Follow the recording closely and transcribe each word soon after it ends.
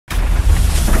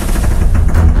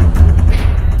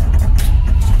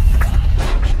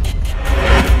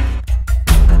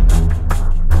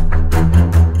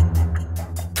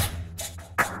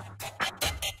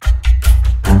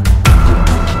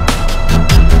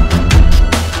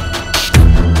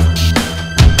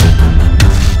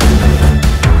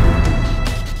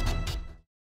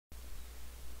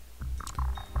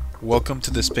welcome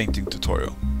to this painting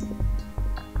tutorial.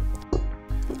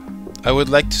 I would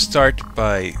like to start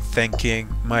by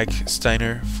thanking Mike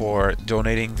Steiner for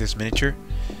donating this miniature,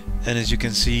 and as you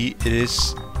can see it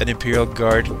is an Imperial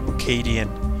Guard Cadian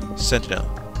Sentinel.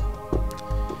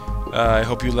 I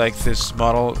hope you like this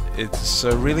model. It's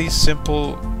a really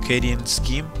simple Cadian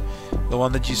scheme, the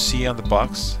one that you see on the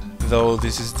box, though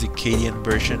this is the Cadian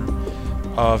version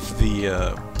of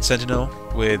the Sentinel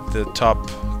with the top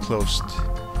closed.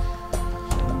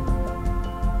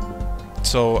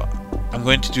 So I'm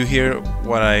going to do here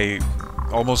what I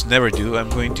almost never do. I'm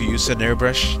going to use an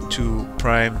airbrush to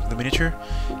prime the miniature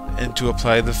and to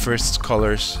apply the first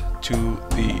colors to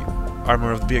the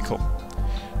armor of the vehicle.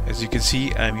 As you can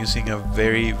see, I'm using a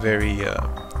very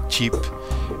cheap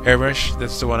airbrush.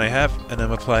 That's the one I have, and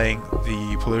I'm applying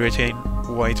the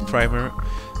polyurethane white primer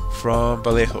from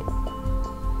Vallejo.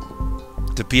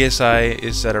 The PSI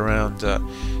is at around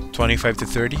 25 to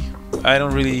 30. I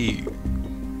don't really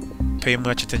pay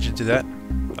much attention to that.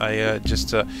 I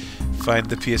just find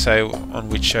the PSI on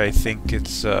which I think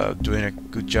it's doing a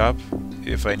good job.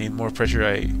 If I need more pressure,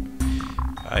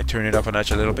 I turn it up a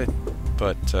notch a little bit.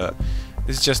 But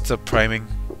this is just a priming.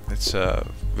 It's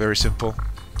very simple.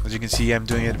 As you can see, I'm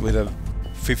doing it with a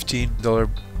 $15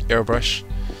 airbrush,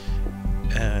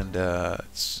 and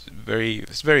it's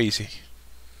very easy.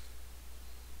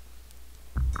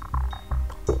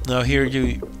 Now here,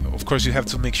 of course you have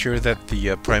to make sure that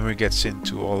the primer gets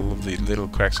into all of the little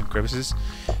cracks and crevices,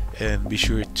 and be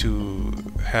sure to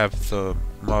have the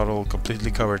model completely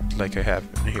covered like I have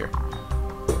in here.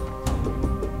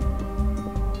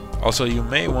 Also, you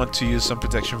may want to use some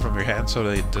protection from your hand so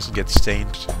that it doesn't get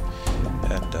stained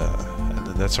and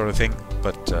that sort of thing,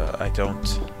 but I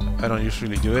don't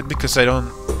usually do it because I'm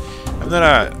not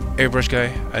a airbrush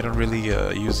guy. I don't really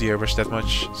use the airbrush that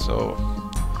much, so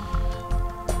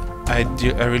I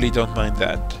really don't mind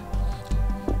that.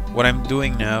 What I'm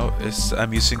doing now is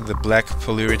I'm using the black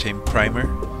polyurethane primer,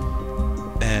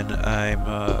 and I'm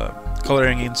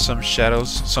coloring in some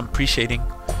shadows, some pre-shading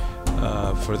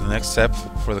for the next step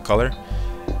for the color.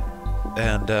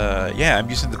 And yeah, I'm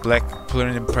using the black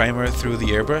polyurethane primer through the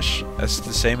airbrush as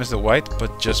the same as the white,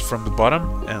 but just from the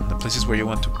bottom and the places where you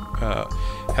want to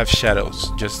have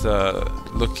shadows. Just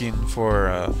looking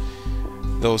for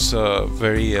those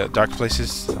very dark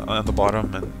places on the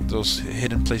bottom and those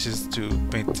hidden places to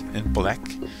paint in black.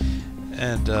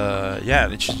 And yeah,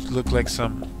 it should look like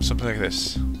something like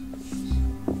this.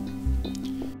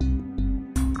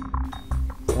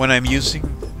 When I'm using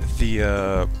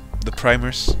the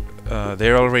primers,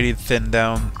 they're already thinned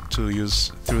down to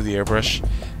use through the airbrush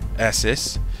as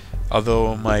is.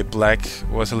 Although my black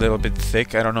was a little bit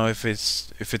thick, I don't know if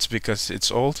it's because it's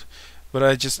old, but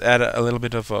I just add a little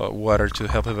bit of water to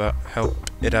help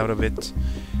it out a bit,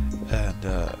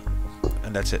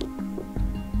 and that's it.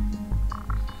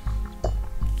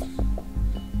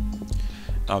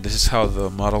 Now this is how the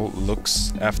model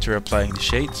looks after applying the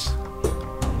shades.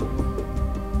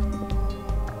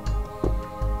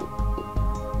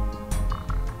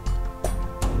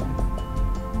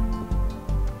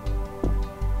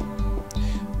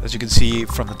 As you can see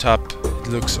from the top, it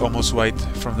looks almost white.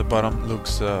 From the bottom,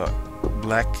 looks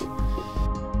black.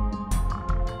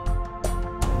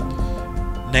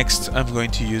 Next, I'm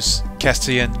going to use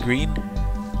Castellan Green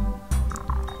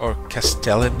or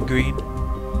Castellan Green,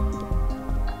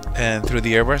 and through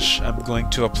the airbrush, I'm going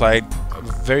to apply a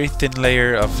very thin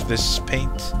layer of this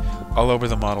paint all over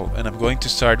the model, and I'm going to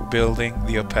start building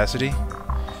the opacity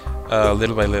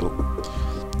little by little.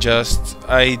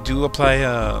 I do apply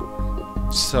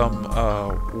some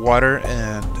water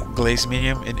and glaze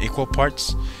medium in equal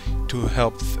parts to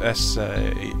help as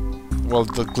well.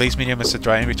 The glaze medium is a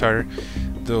drying retarder,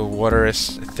 the water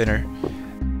is thinner.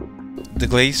 The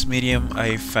glaze medium,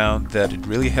 I found that it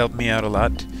really helped me out a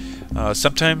lot.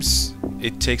 Sometimes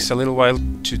it takes a little while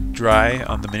to dry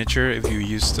on the miniature if you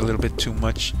used a little bit too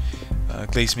much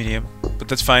glaze medium, but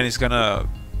that's fine.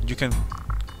 You can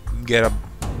get a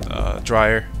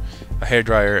hair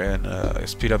dryer and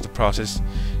speed up the process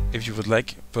if you would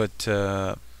like, but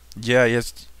yeah,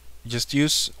 just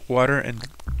use water and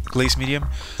glaze medium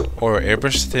or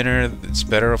airbrush thinner. It's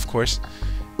better, of course,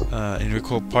 in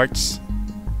equal parts,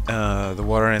 the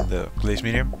water and the glaze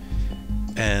medium,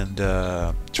 and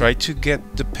try to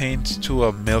get the paint to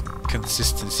a milk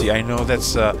consistency. I know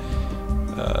that's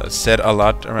said a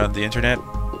lot around the internet,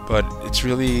 but it's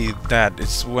really that.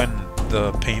 It's when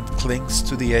the paint clings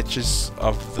to the edges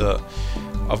of the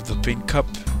paint cup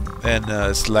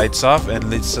and slides off and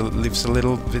leaves a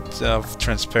little bit of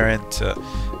transparent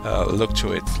look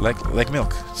to it, like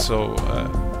milk. So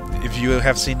if you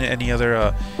have seen any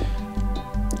other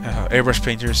airbrush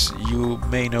painters, you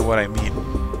may know what I mean.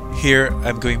 Here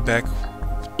I'm going back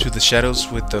to the shadows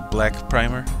with the black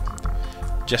primer,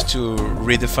 just to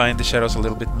redefine the shadows a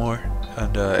little bit more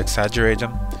and exaggerate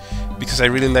them, because I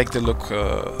really like the look,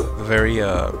 the very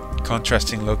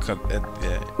contrasting look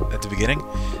at the beginning,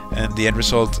 and the end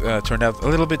result turned out a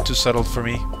little bit too subtle for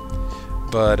me.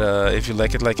 But if you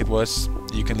like it like it was,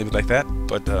 you can leave it like that.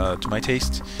 But to my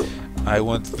taste, I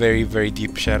want very, very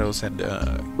deep shadows and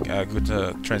a good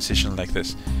transition like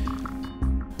this.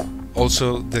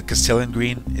 Also, the Castellan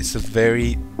Green is a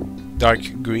very dark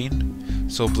green,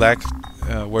 so black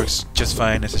works just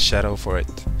fine as a shadow for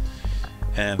it.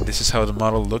 And this is how the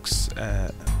model looks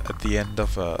at the end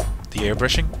of the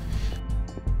airbrushing.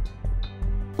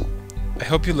 I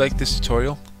hope you liked this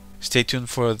tutorial. Stay tuned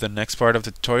for the next part of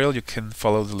the tutorial. You can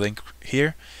follow the link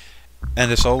here.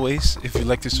 And as always, if you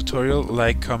like this tutorial,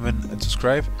 like, comment and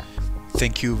subscribe.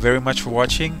 Thank you very much for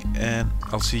watching, and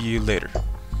I'll see you later.